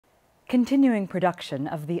Continuing production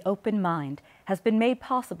of The Open Mind has been made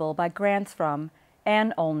possible by grants from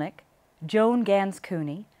Ann Olnick, Joan Gans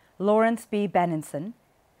Cooney, Lawrence B. Benenson,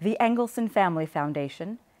 the Engelson Family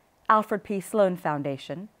Foundation, Alfred P. Sloan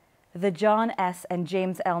Foundation, the John S. and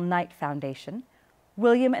James L. Knight Foundation,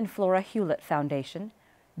 William and Flora Hewlett Foundation,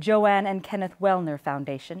 Joanne and Kenneth Wellner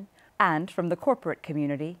Foundation, and from the corporate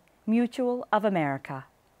community, Mutual of America.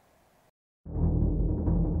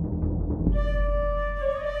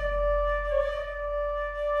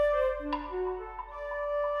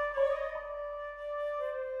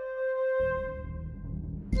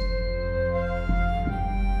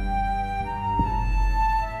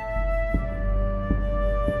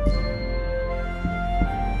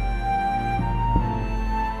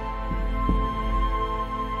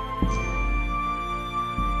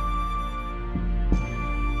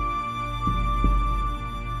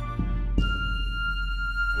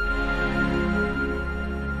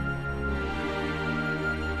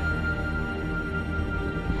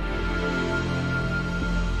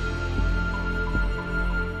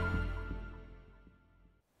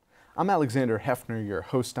 I'm Alexander Heffner, your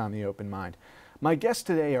host on The Open Mind. My guests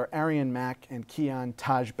today are Arien Mack and Kian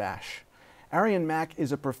Tajbakhsh. Arien Mack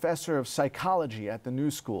is a professor of psychology at the New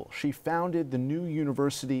School. She founded the New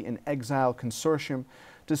University in Exile Consortium,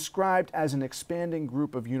 described as an expanding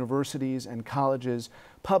group of universities and colleges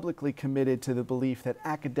publicly committed to the belief that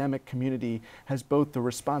academic community has both the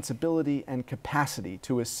responsibility and capacity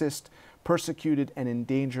to assist persecuted and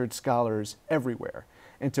endangered scholars everywhere,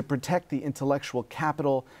 and to protect the intellectual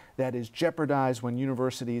capital that is jeopardized when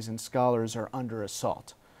universities and scholars are under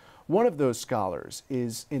assault. One of those scholars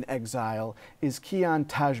in exile is Kian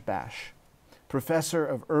Tajbakhsh, professor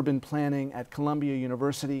of urban planning at Columbia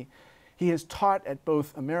University. He has taught at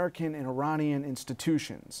both American and Iranian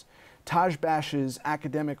institutions. Tajbakhsh's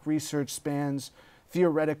academic research spans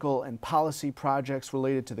theoretical and policy projects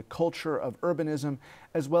related to the culture of urbanism,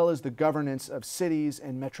 as well as the governance of cities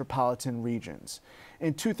and metropolitan regions.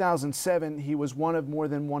 In 2007, he was one of more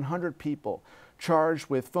than 100 people charged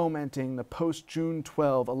with fomenting the post-June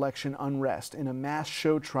 12 election unrest in a mass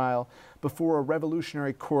show trial before a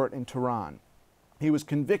revolutionary court in Tehran. He was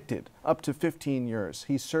convicted up to 15 years.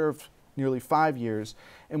 He served nearly 5 years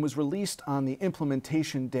and was released on the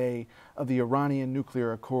implementation day of the Iranian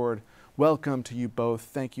nuclear accord. Welcome to you both.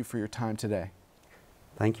 Thank you for your time today.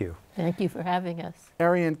 Thank you. Thank you for having us.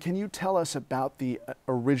 Arien, can you tell us about the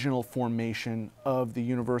original formation of the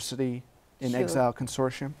University in Exile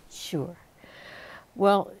Consortium? Sure.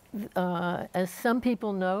 Well, as some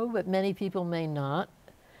people know, but many people may not,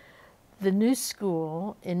 the New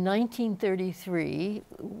School in 1933,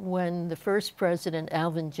 when the first president,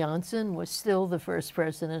 Alvin Johnson, was still the first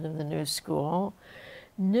president of the New School,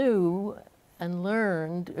 knew and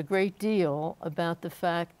learned a great deal about the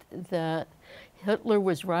fact that Hitler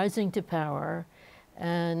was rising to power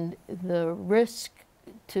and the risk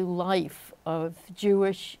to life of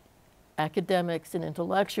Jewish academics and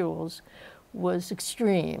intellectuals was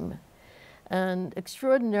extreme. And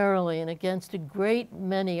extraordinarily, and against a great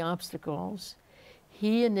many obstacles,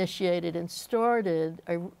 he initiated and started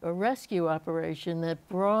a rescue operation that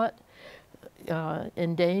brought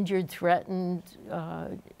endangered, threatened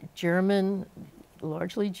German,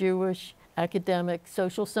 largely Jewish, academic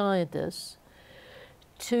social scientists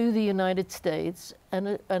to the United States,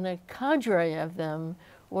 and a cadre of them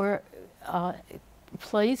were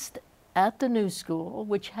placed at the New School,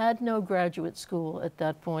 which had no graduate school at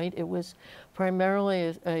that point. It was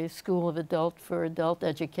primarily a school for adult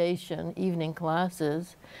education, evening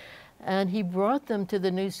classes. And he brought them to the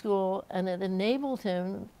New School, and it enabled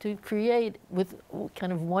him to create, with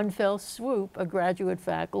kind of one fell swoop, a graduate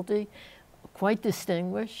faculty, quite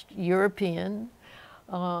distinguished, European,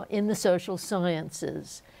 in the social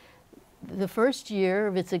sciences. The first year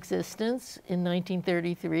of its existence, in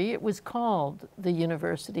 1933, it was called the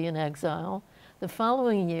University in Exile. The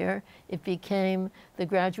following year, it became the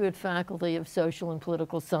Graduate Faculty of Social and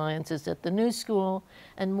Political Sciences at the New School,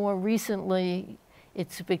 and more recently,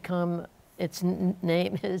 its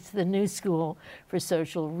name is the New School for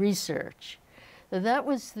Social Research. That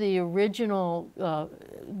was the original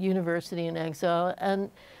University in Exile, and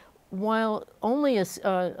while only a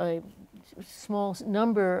small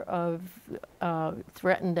number of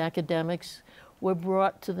threatened academics were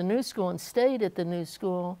brought to the New School and stayed at the New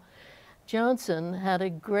School, Johnson had a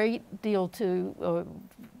great deal to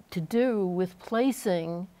do with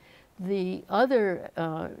placing the other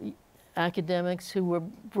academics who were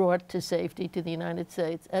brought to safety to the United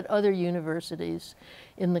States at other universities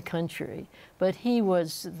in the country. But he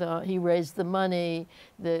raised the money,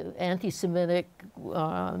 the anti-Semitic,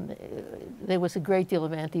 there was a great deal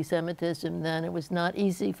of anti-Semitism then. It was not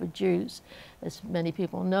easy for Jews, as many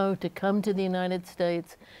people know, to come to the United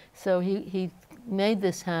States. So he made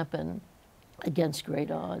this happen against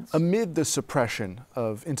great odds. Amid the suppression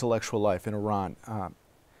of intellectual life in Iran,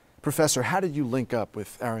 Professor, how did you link up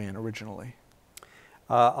with Arien originally?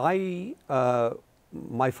 My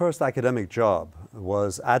first academic job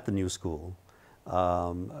was at the New School,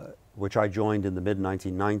 which I joined in the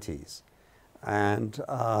mid-1990s. And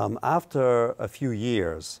after a few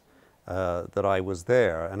years that I was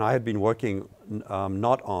there, and I had been working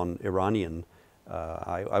not on Iranian,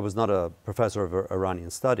 I was not a professor of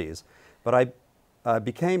Iranian studies, but I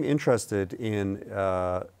became interested in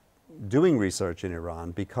doing research in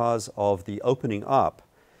Iran because of the opening up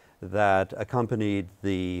that accompanied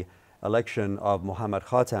the election of Mohammad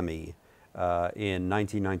Khatami in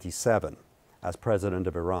 1997 as president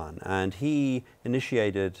of Iran. And he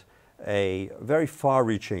initiated a very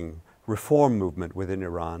far-reaching reform movement within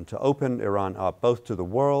Iran to open Iran up both to the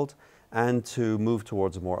world and to move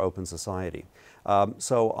towards a more open society.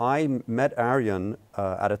 So I met Arien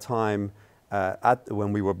at a time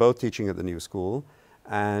when we were both teaching at the New School.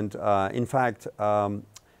 And in fact,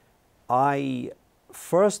 I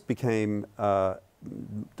first became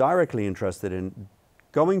directly interested in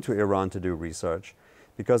going to Iran to do research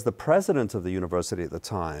because the president of the university at the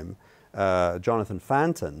time, Jonathan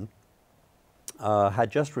Fanton, had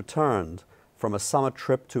just returned from a summer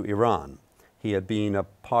trip to Iran. He had been a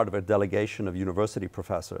part of a delegation of university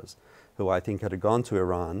professors who I think had gone to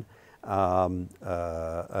Iran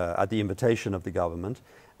at the invitation of the government.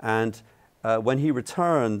 And when he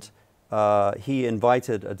returned, he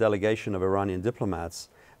invited a delegation of Iranian diplomats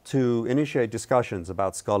to initiate discussions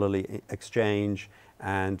about scholarly exchange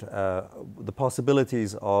and the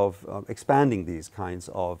possibilities of expanding these kinds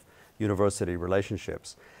of university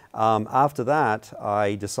relationships. After that,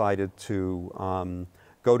 I decided to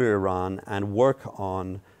go to Iran and work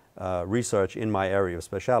on research in my area of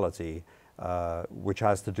specialty, which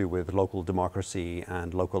has to do with local democracy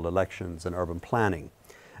and local elections and urban planning.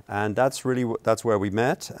 And that's where we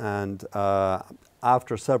met. And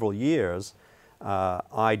after several years,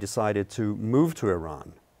 I decided to move to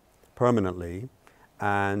Iran permanently.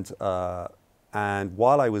 And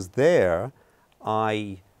while I was there,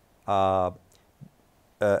 I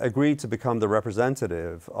agreed to become the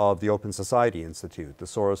representative of the Open Society Institute, the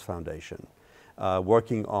Soros Foundation,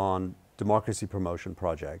 working on democracy promotion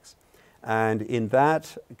projects. And in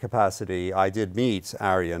that capacity, I did meet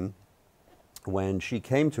Arien when she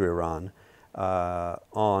came to Iran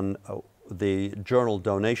on the journal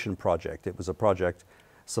donation project. It was a project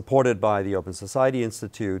supported by the Open Society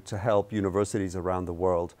Institute to help universities around the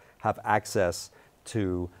world have access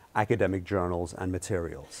to academic journals and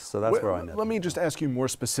materials. So that's where I met. Let me just ask you more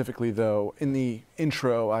specifically, though. In the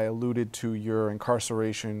intro, I alluded to your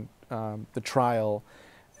incarceration, the trial,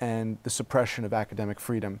 and the suppression of academic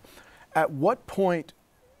freedom. At what point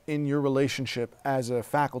in your relationship as a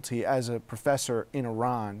faculty, as a professor in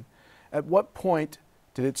Iran, at what point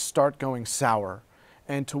did it start going sour?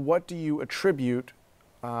 And to what do you attribute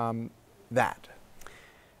that?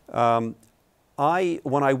 When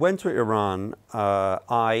I went to Iran,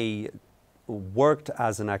 I worked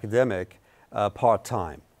as an academic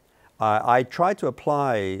part-time. I tried to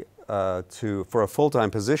apply for a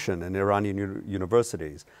full-time position in Iranian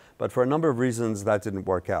universities, but for a number of reasons that didn't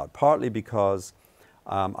work out. Partly because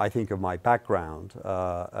I think of my background,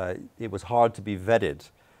 it was hard to be vetted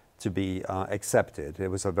to be accepted. It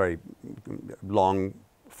was a very long,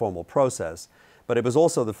 formal process. But it was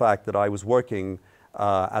also the fact that I was working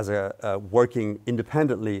working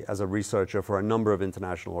independently as a researcher for a number of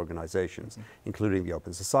international organizations, including the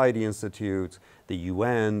Open Society Institute, the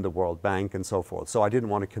UN, the World Bank, and so forth. So I didn't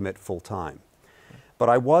want to commit full time. But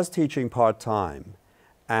I was teaching part-time.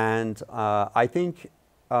 And I think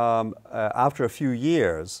after a few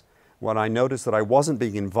years, when I noticed that I wasn't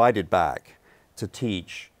being invited back to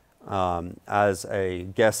teach as a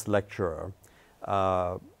guest lecturer,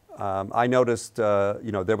 I noticed,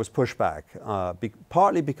 there was pushback,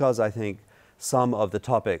 partly because I think some of the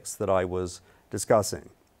topics that I was discussing,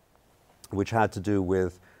 which had to do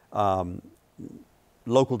with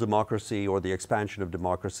local democracy or the expansion of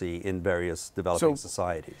democracy in various developing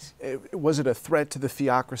societies. Was it a threat to the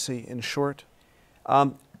theocracy, in short?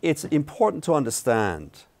 It's important to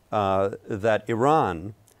understand that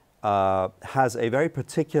Iran has a very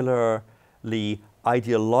particularly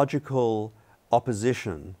ideological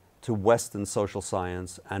opposition to Western social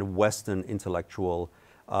science and Western intellectual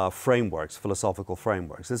frameworks, philosophical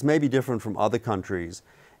frameworks. This may be different from other countries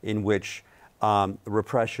in which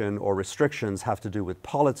repression or restrictions have to do with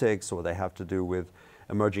politics, or they have to do with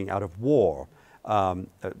emerging out of war.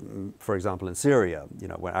 For example, in Syria,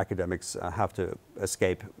 where academics have to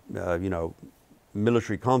escape,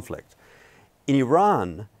 military conflict. In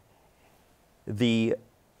Iran, the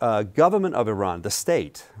government of Iran, the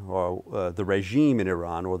state, or the regime in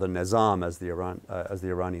Iran, or the Nizam, as the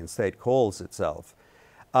Iranian state calls itself,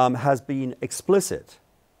 has been explicit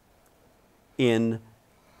in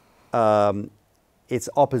its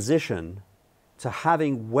opposition to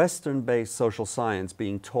having Western-based social science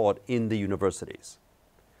being taught in the universities.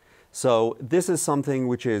 So this is something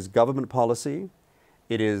which is government policy.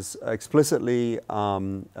 It is explicitly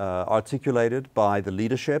articulated by the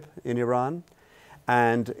leadership in Iran,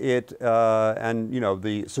 and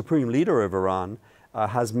the supreme leader of Iran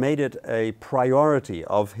has made it a priority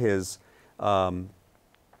of his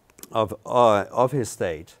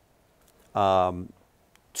state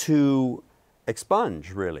to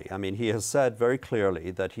expunge, really. I mean, he has said very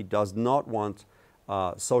clearly that he does not want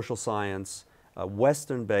social science,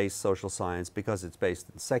 Western-based social science, because it's based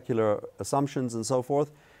in secular assumptions and so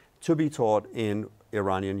forth, to be taught in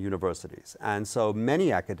Iranian universities. And so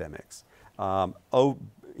many academics,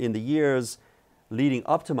 in the years leading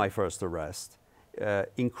up to my first arrest,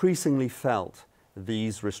 increasingly felt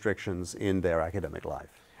these restrictions in their academic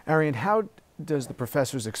life. Arien, how does the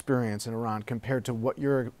professor's experience in Iran compare to what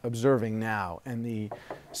you're observing now and the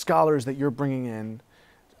scholars that you're bringing in?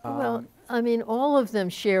 Well, I mean, all of them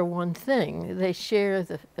share one thing. They share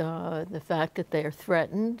the fact that they are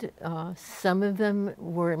threatened. Some of them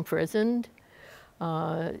were imprisoned.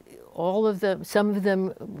 Some of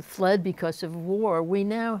them fled because of war. We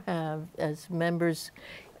now have, as members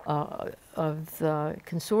of the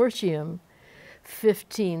consortium,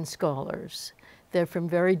 15 scholars. They're from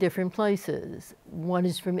very different places. One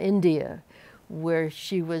is from India, where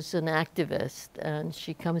she was an activist, and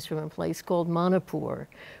she comes from a place called Manipur,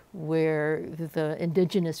 where the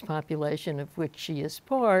indigenous population of which she is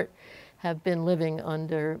part have been living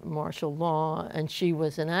under martial law, and she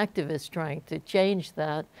was an activist trying to change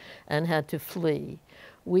that and had to flee.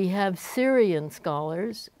 We have Syrian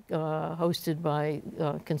scholars hosted by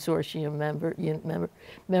consortium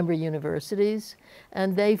member universities,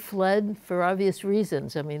 and they fled for obvious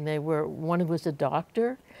reasons. I mean, one was a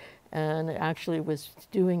doctor and actually was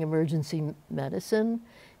doing emergency medicine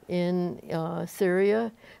in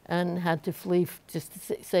Syria and had to flee just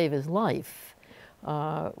to save his life.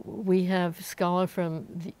 We have a scholar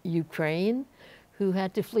from Ukraine who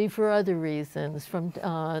had to flee for other reasons, from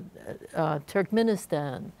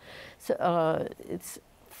Turkmenistan. So it's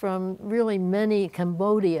from really many,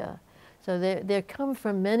 Cambodia. So they come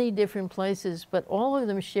from many different places, but all of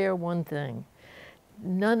them share one thing.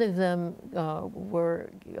 None of them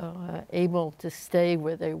were able to stay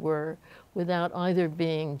where they were without either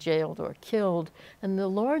being jailed or killed. And the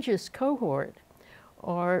largest cohort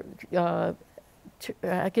are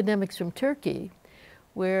academics from Turkey,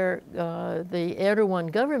 where the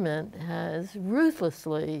Erdogan government has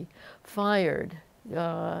ruthlessly fired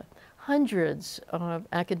hundreds of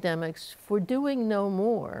academics for doing no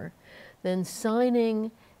more than signing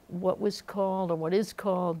what was called, or what is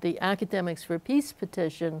called, the Academics for Peace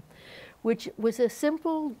petition, which was a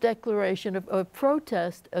simple declaration of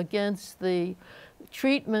protest against the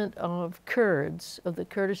treatment of Kurds, of the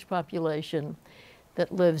Kurdish population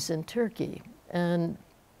that lives in Turkey. And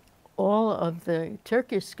all of the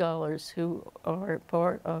Turkish scholars who are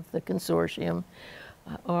part of the consortium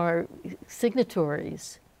are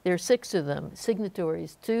signatories. There are 6 of them,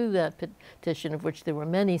 signatories to that petition, of which there were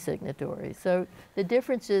many signatories. So the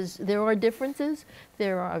difference is, there are differences,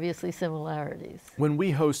 there are obviously similarities. When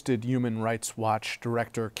we hosted Human Rights Watch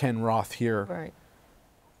director Ken Roth here, right,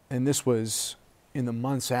 and this was in the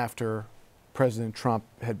months after President Trump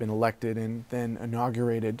had been elected and then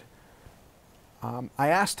inaugurated, I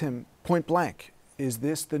asked him point blank, is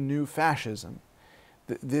this the new fascism?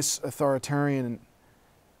 This authoritarian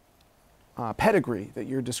pedigree that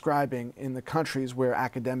you're describing in the countries where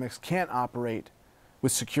academics can't operate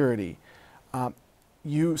with security.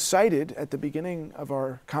 You cited at the beginning of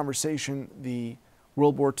our conversation the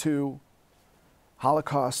World War II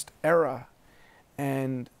Holocaust era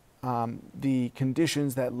and the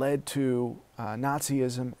conditions that led to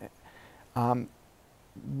Nazism.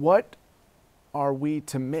 What are we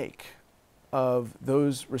to make of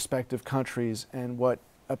those respective countries and what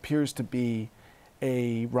appears to be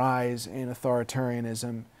a rise in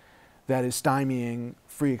authoritarianism that is stymieing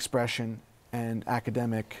free expression and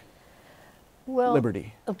academic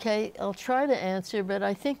liberty? Okay, I'll try to answer, but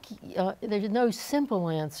I think there's no simple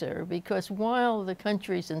answer, because while the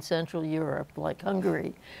countries in Central Europe, like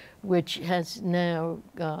Hungary, which has now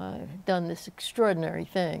done this extraordinary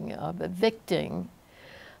thing of evicting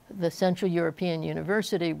the Central European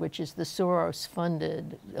University, which is the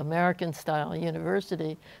Soros-funded American-style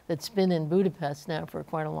university that's been in Budapest now for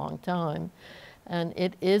quite a long time. And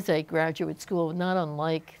it is a graduate school, not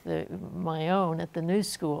unlike my own at the New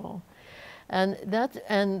School. And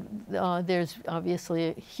there's obviously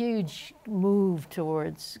a huge move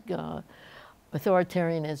towards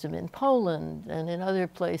authoritarianism in Poland and in other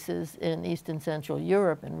places in East and Central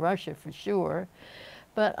Europe and Russia for sure.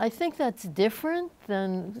 But I think that's different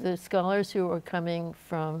than the scholars who are coming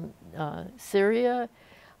from Syria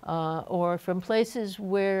or from places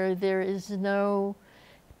where there is no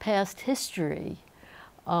past history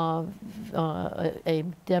of a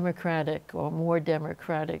democratic or more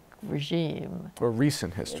democratic regime. Or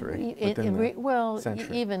recent history.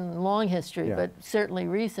 Even long history, Yeah. but certainly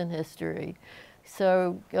recent history.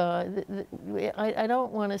 So I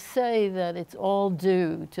don't want to say that it's all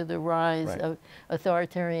due to the rise Right. of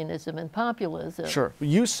authoritarianism and populism. Sure.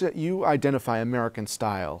 You identify American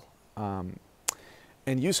style, and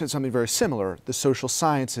you said something very similar, the social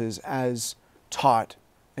sciences as taught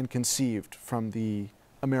and conceived from the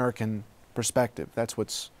American perspective. That's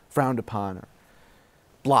what's frowned upon or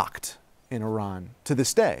blocked in Iran to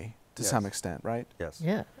this day, to some extent, right? Yes.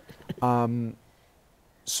 Yeah.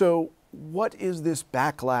 So what is this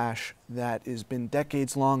backlash that has been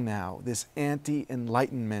decades long now, this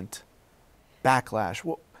anti-enlightenment backlash?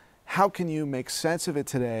 Well, how can you make sense of it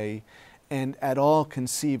today and at all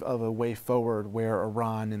conceive of a way forward where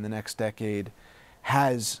Iran in the next decade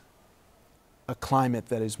has a climate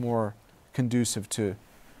that is more conducive to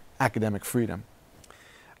academic freedom?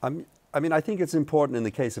 I mean, I think it's important in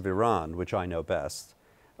the case of Iran, which I know best,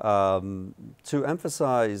 to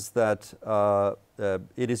emphasize that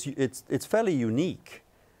it's fairly unique,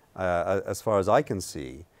 as far as I can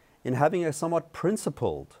see, in having a somewhat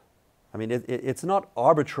principled, I mean, it's not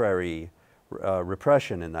arbitrary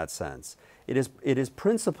repression in that sense. It is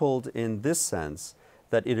principled in this sense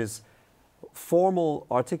that it is formal,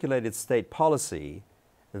 articulated state policy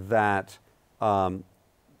that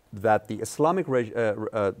that the Islamic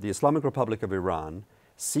Republic of Iran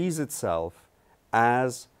sees itself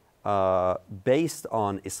as based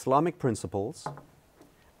on Islamic principles,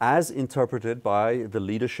 as interpreted by the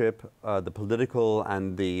leadership, the political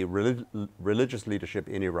and the religious leadership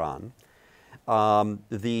in Iran.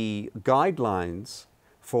 The guidelines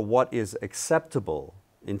for what is acceptable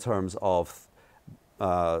in terms of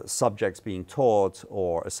subjects being taught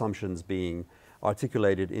or assumptions being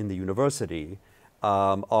articulated in the university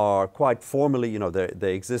are quite formally, you know,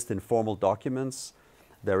 they exist in formal documents.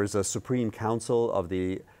 There is a Supreme Council of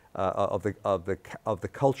the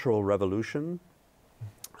Cultural Revolution,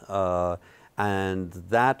 and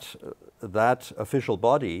that official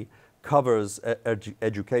body covers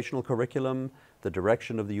educational curriculum, the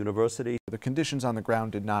direction of the university. The conditions on the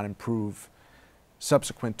ground did not improve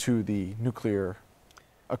subsequent to the nuclear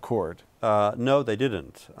accord. No, they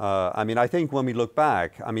didn't. I mean, I think when we look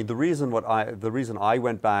back, I mean, the reason I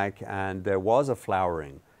went back and there was a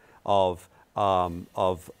flowering of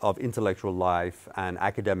intellectual life and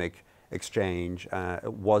academic exchange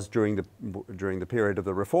was during the period of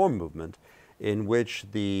the Reform movement, in which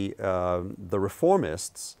the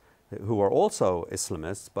reformists, who are also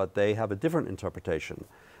Islamists, but they have a different interpretation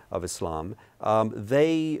of Islam,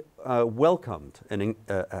 they welcomed an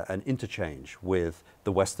interchange with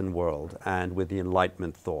the Western world and with the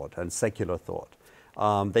Enlightenment thought and secular thought.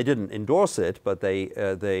 They didn't endorse it, but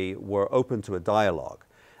they were open to a dialogue.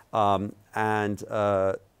 And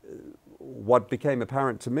what became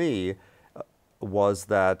apparent to me was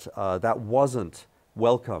that that wasn't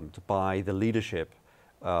welcomed by the leadership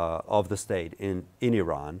of the state in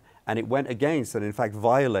Iran, and it went against and in fact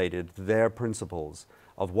violated their principles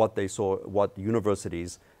of what they saw, what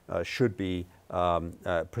universities should be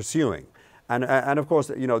pursuing. And of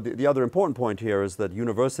course, you know, the other important point here is that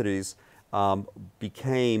universities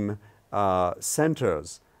became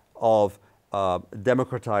centers of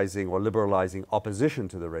democratizing or liberalizing opposition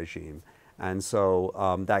to the regime. And so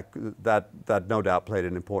that no doubt played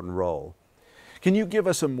an important role. Can you give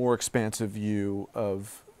us a more expansive view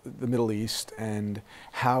of the Middle East and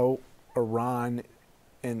how Iran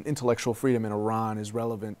and intellectual freedom in Iran is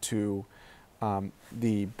relevant to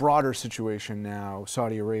the broader situation now,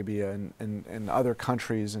 Saudi Arabia and other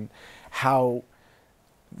countries, and how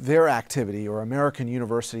their activity or American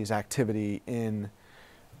universities' activity in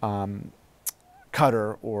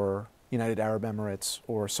Qatar or United Arab Emirates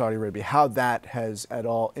or Saudi Arabia, how that has at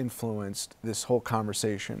all influenced this whole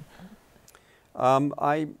conversation?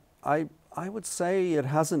 I would say it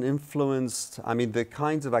hasn't influenced, I mean, the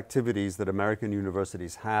kinds of activities that American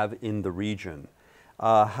universities have in the region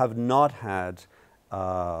have not had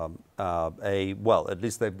well, at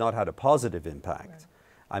least they've not had a positive impact. Right.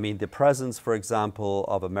 I mean, the presence, for example,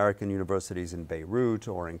 of American universities in Beirut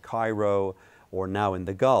or in Cairo or now in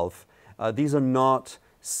the Gulf, these are not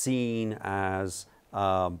seen as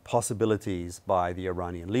possibilities by the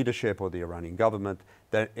Iranian leadership or the Iranian government.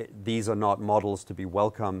 These are not models to be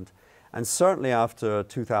welcomed. And certainly after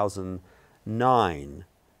 2009,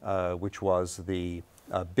 which was the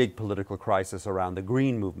big political crisis around the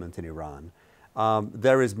Green Movement in Iran,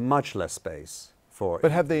 there is much less space for.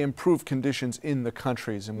 But have they improved conditions in the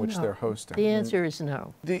countries in which they're hosting? The answer is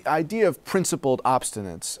no. The idea of principled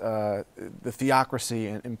obstinance, the theocracy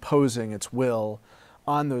and imposing its will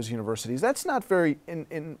on those universities, that's not very,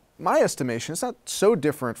 in my estimation, it's not so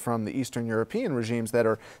different from the Eastern European regimes that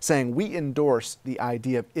are saying we endorse the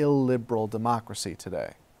idea of illiberal democracy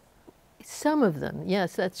today. Some of them,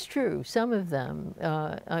 yes, that's true. Some of them.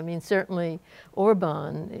 I mean, certainly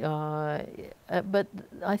Orban, but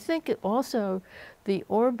I think also the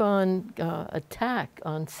Orban attack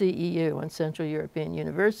on CEU, on Central European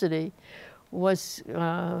University, was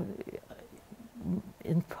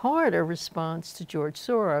in part a response to George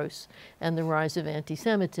Soros and the rise of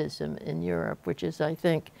anti-Semitism in Europe, which is, I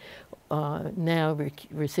think, now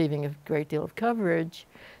receiving a great deal of coverage,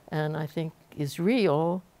 and I think is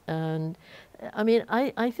real. And I mean,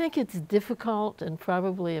 I think it's difficult and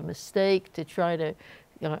probably a mistake to try to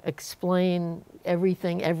explain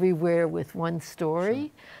everything everywhere with one story. Sure.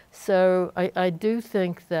 So I do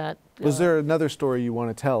think that... Was there another story you want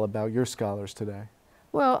to tell about your scholars today?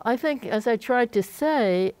 Well, I think, as I tried to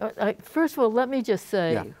say, first of all, let me just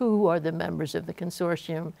say who are the members of the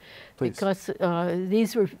consortium. Please. Because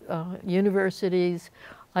these were universities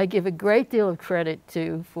I give a great deal of credit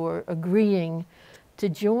to for agreeing to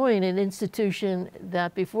join an institution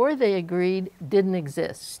that before they agreed didn't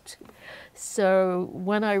exist. So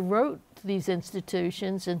when I wrote these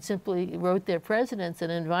institutions and simply wrote their presidents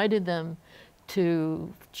and invited them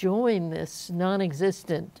to join this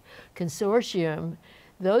non-existent consortium,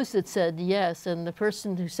 those that said yes, and the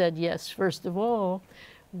person who said yes first of all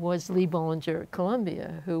was Lee Bollinger at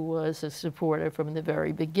Columbia, who was a supporter from the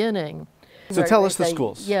very beginning. So tell us the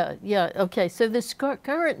schools. Yeah, okay. So the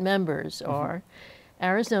current members are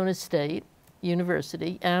Arizona State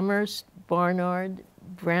University, Amherst, Barnard,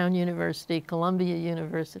 Brown University, Columbia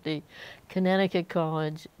University, Connecticut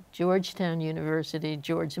College, Georgetown University,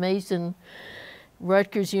 George Mason,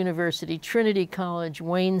 Rutgers University, Trinity College,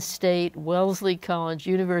 Wayne State, Wellesley College,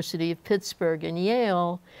 University of Pittsburgh, and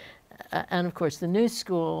Yale, and of course the New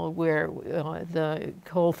School where the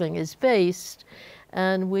whole thing is based.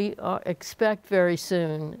 And we expect very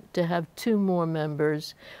soon to have 2 more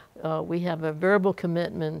members. We have a verbal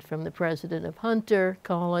commitment from the president of Hunter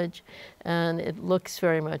College, and it looks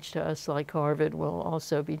very much to us like Harvard will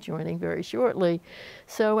also be joining very shortly.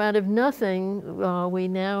 So out of nothing, we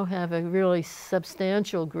now have a really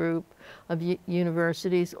substantial group of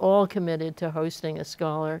universities all committed to hosting a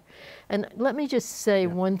scholar. And let me just say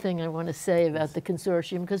one thing I want to say about the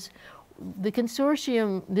consortium, because the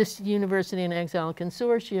consortium, this University in Exile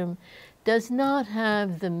Consortium, does not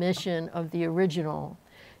have the mission of the original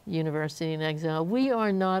University in Exile. We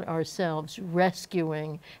are not ourselves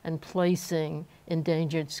rescuing and placing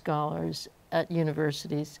endangered scholars at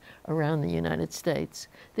universities around the United States.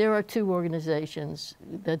 There are 2 organizations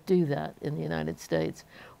that do that in the United States.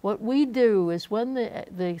 What we do is when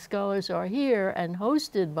the scholars are here and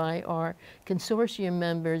hosted by our consortium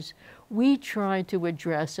members, we try to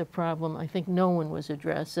address a problem I think no one was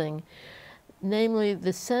addressing, namely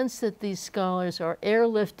the sense that these scholars are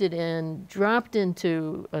airlifted in, dropped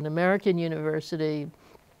into an American university,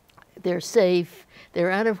 they're safe,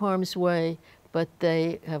 they're out of harm's way, but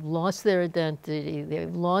they have lost their identity,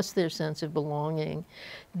 they've lost their sense of belonging.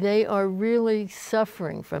 They are really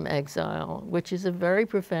suffering from exile, which is a very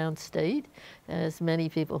profound state, as many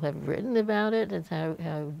people have written about it, and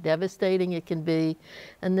how devastating it can be.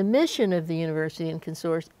 And the mission of the University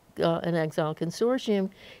in Exile Consortium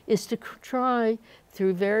is to try,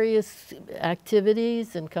 through various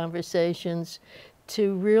activities and conversations,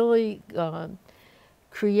 to really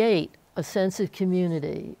create a sense of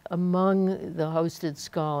community among the hosted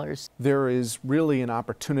scholars. There is really an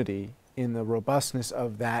opportunity in the robustness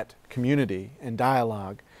of that community and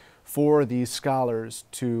dialogue for these scholars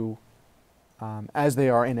to, as they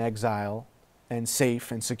are in exile and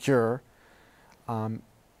safe and secure,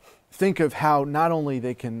 think of how not only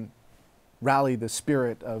they can rally the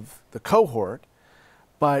spirit of the cohort,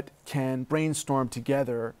 but can brainstorm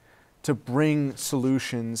together to bring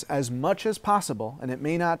solutions as much as possible, and it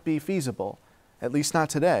may not be feasible, at least not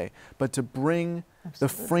today, but to bring the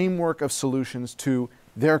framework of solutions to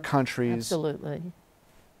their countries. Absolutely.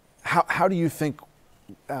 How do you think,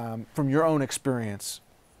 from your own experience,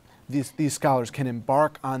 these scholars can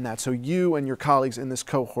embark on that, so you and your colleagues in this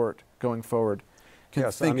cohort going forward can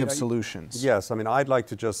think of solutions? Yes, I mean, I'd like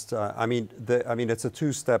to just, I mean, it's a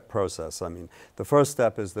two-step process. I mean, the first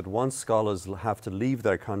step is that once scholars have to leave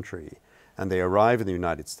their country and they arrive in the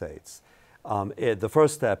United States, the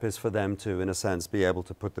first step is for them to, in a sense, be able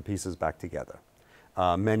to put the pieces back together.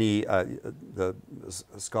 Many the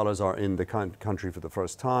scholars are in the country for the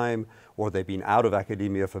first time, or they've been out of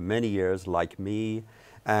academia for many years, like me.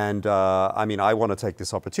 And I mean, I want to take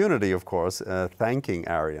this opportunity, of course, thanking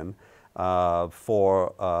Arien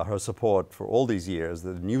for her support for all these years.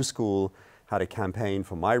 The New School had a campaign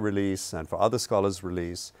for my release and for other scholars'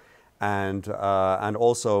 release. And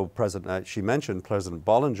also, she mentioned President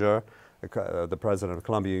Bollinger, the president of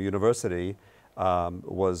Columbia University,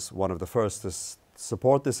 was one of the first to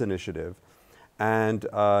support this initiative. And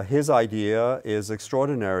his idea is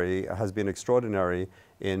extraordinary, has been extraordinary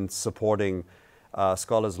in supporting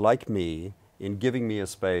scholars like me, in giving me a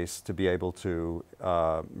space to be able to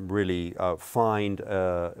really find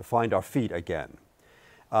our feet again.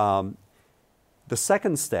 The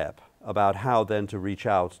second step about how then to reach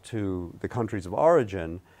out to the countries of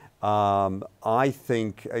origin, I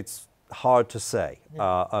think it's hard to say.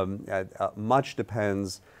 Much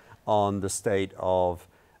depends on the state of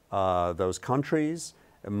those countries.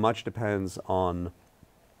 Much depends on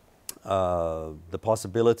the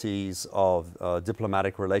possibilities of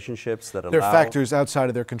diplomatic relationships that allow. There are factors outside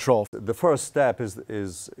of their control. The first step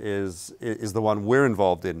is the one we're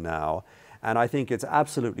involved in now, and I think it's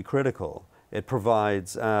absolutely critical. It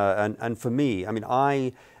provides, and for me, I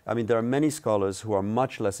mean, there are many scholars who are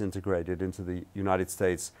much less integrated into the United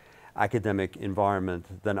States academic environment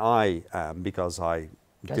than I am, because I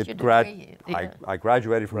I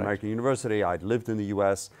graduated from American University. I'd lived in the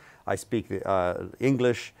U.S. I speak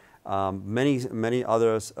English. Many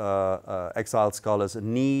others, exiled scholars,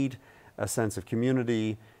 need a sense of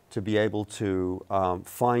community to be able to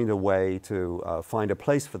find a way to find a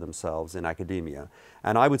place for themselves in academia.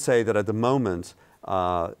 And I would say that at the moment,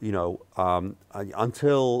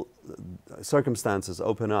 until circumstances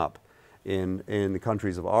open up in the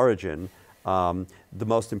countries of origin, the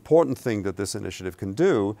most important thing that this initiative can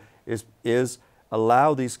do is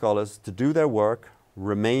allow these scholars to do their work,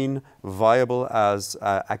 remain viable as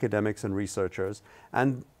academics and researchers,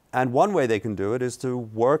 and one way they can do it is to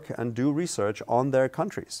work and do research on their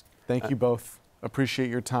countries. Thank you both. Appreciate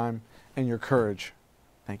your time and your courage.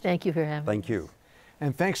 Thank you. Thank you for having me. Thank you.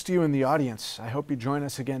 And thanks to you in the audience. I hope you join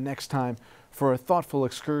us again next time for a thoughtful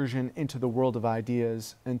excursion into the world of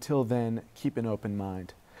ideas. Until then, keep an open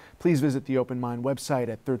mind. Please visit the Open Mind website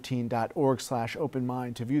at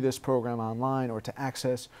 13.org/openmind to view this program online or to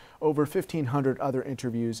access over 1,500 other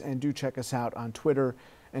interviews. And do check us out on Twitter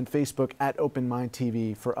and Facebook at Open Mind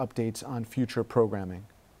TV for updates on future programming.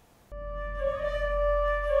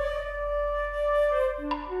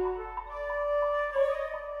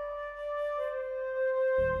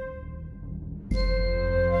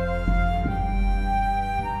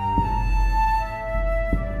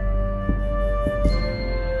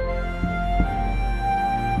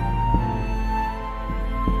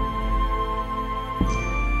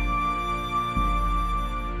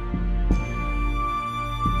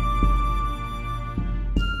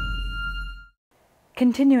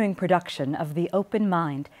 Continuing production of The Open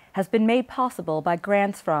Mind has been made possible by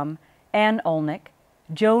grants from Ann Olnick,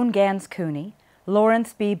 Joan Gans Cooney,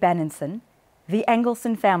 Lawrence B. Benenson, the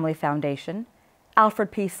Engelson Family Foundation,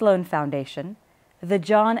 Alfred P. Sloan Foundation, the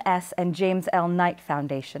John S. and James L. Knight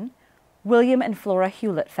Foundation, William and Flora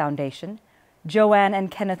Hewlett Foundation, Joanne and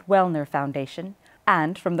Kenneth Wellner Foundation,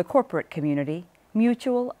 and from the corporate community,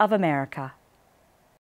 Mutual of America.